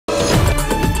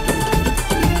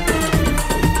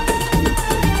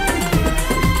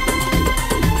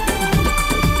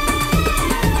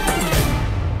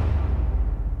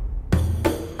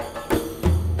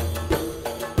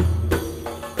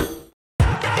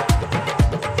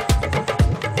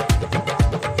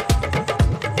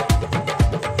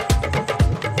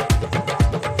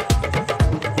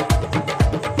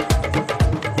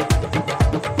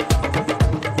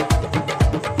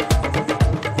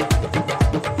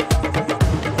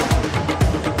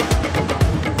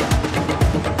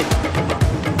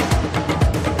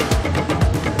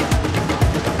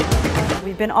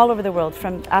been all over the world.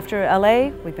 From after LA,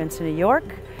 we've been to New York.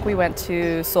 We went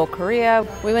to Seoul, Korea.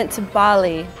 We went to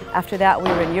Bali. After that, we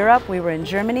were in Europe. We were in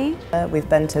Germany. We've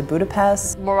been to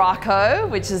Budapest. Morocco,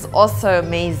 which is also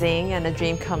amazing and a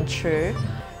dream come true.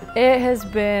 It has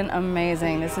been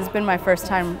amazing. This has been my first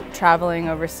time traveling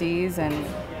overseas and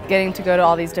getting to go to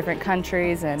all these different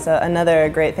countries. And so another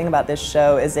great thing about this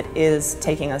show is it is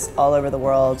taking us all over the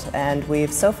world, and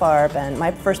we've so far been,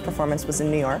 my first performance was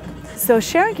in New York. So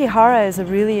Sharon Kihara is a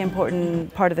really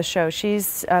important part of the show.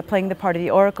 She's playing the part of the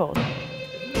Oracle.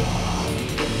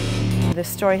 The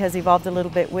story has evolved a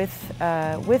little bit with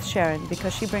Sharon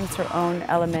because she brings her own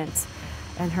element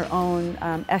and her own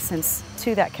essence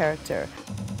to that character.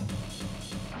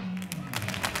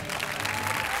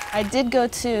 I did go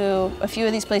to a few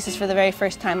of these places for the very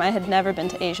first time. I had never been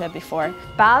to Asia before.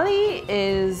 Bali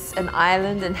is an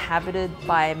island inhabited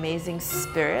by amazing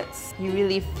spirits. You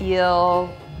really feel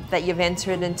that you've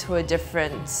entered into a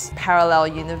different parallel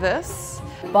universe.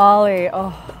 Bali,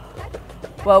 oh.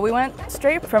 Well, we went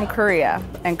straight from Korea,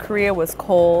 and Korea was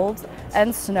cold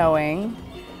and snowing,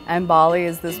 and Bali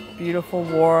is this beautiful,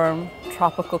 warm,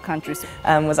 tropical country.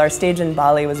 Was our stage in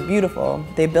Bali was beautiful.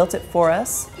 They built it for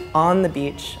us on the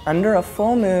beach under a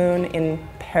full moon in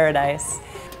paradise.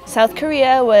 South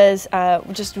Korea was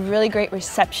just really great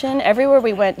reception. Everywhere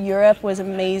we went, Europe was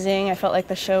amazing. I felt like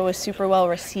the show was super well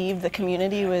received. The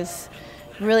community was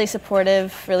really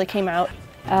supportive, really came out.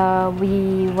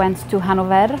 We went to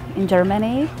Hanover in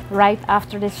Germany. Right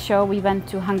after this show, we went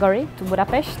to Hungary, to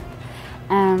Budapest.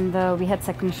 And we had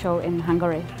second show in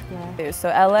Hungary. Yeah. So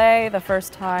LA, the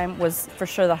first time, was for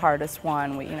sure the hardest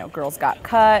one. Girls got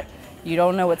cut, you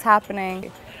don't know what's happening.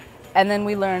 And then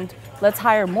we learned, let's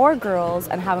hire more girls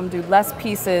and have them do less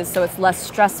pieces so it's less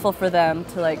stressful for them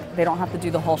to they don't have to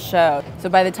do the whole show. So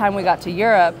by the time we got to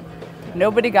Europe,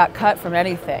 nobody got cut from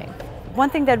anything. One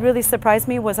thing that really surprised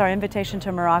me was our invitation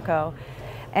to Morocco.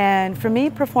 And for me,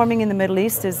 performing in the Middle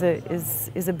East is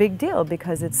a big deal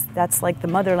because that's like the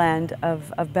motherland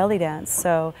of belly dance.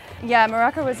 So yeah,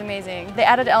 Morocco was amazing. The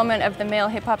added element of the male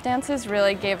hip-hop dances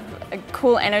really gave a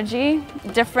cool energy,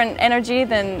 different energy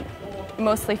than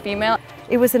mostly female.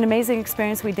 It was an amazing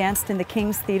experience. We danced in the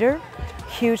King's Theater,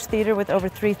 huge theater with over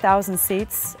 3,000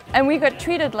 seats. And we got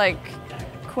treated like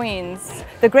queens.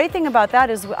 The great thing about that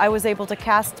is I was able to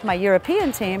cast my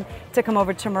European team to come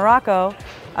over to Morocco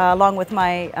along with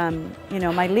my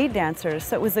my lead dancers.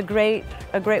 So it was a great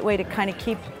way to kind of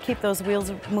keep those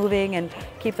wheels moving and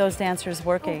keep those dancers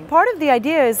working. Part of the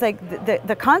idea is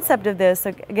the concept of this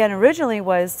again originally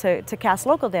was to cast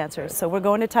local dancers. So we're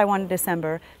going to Taiwan in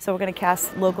December. So we're going to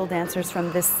cast local dancers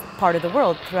from this part of the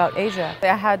world throughout Asia.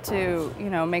 I had to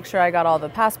make sure I got all the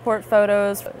passport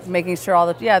photos, making sure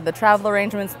all the travel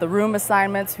arrangements, the room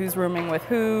assignments, who's rooming with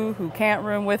who can't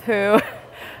room with who.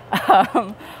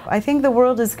 I think the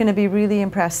world is going to be really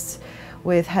impressed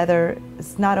with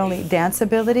Heather's not only dance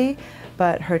ability,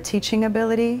 but her teaching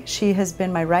ability. She has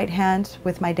been my right hand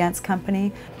with my dance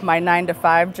company. My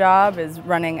 9-to-5 job is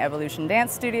running Evolution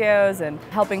Dance Studios and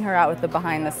helping her out with the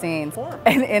behind the scenes.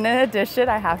 And in addition,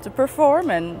 I have to perform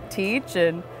and teach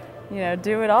and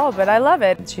do it all, but I love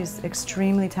it. She's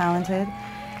extremely talented,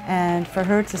 and for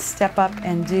her to step up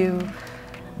and do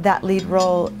that lead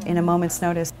role in a moment's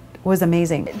notice was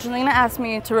amazing. Jelena asked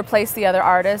me to replace the other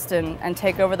artist and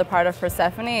take over the part of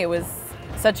Persephone. It was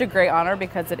such a great honor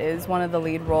because it is one of the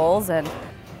lead roles, and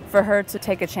for her to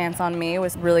take a chance on me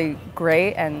was really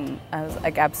great, and I was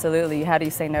like, absolutely, how do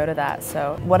you say no to that?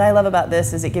 So what I love about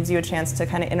this is it gives you a chance to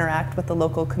kind of interact with the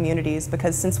local communities,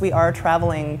 because since we are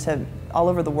traveling to all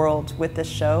over the world with this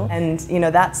show, and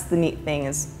that's the neat thing,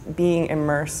 is being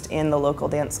immersed in the local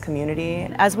dance community.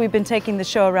 As we've been taking the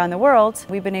show around the world,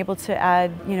 we've been able to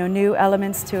add new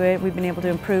elements to it. We've been able to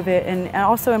improve it and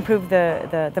also improve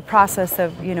the process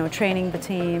of training the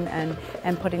team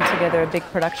and putting together a big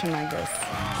production like this.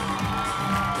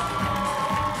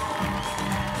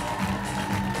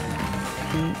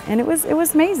 And it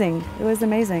was amazing. It was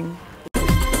amazing.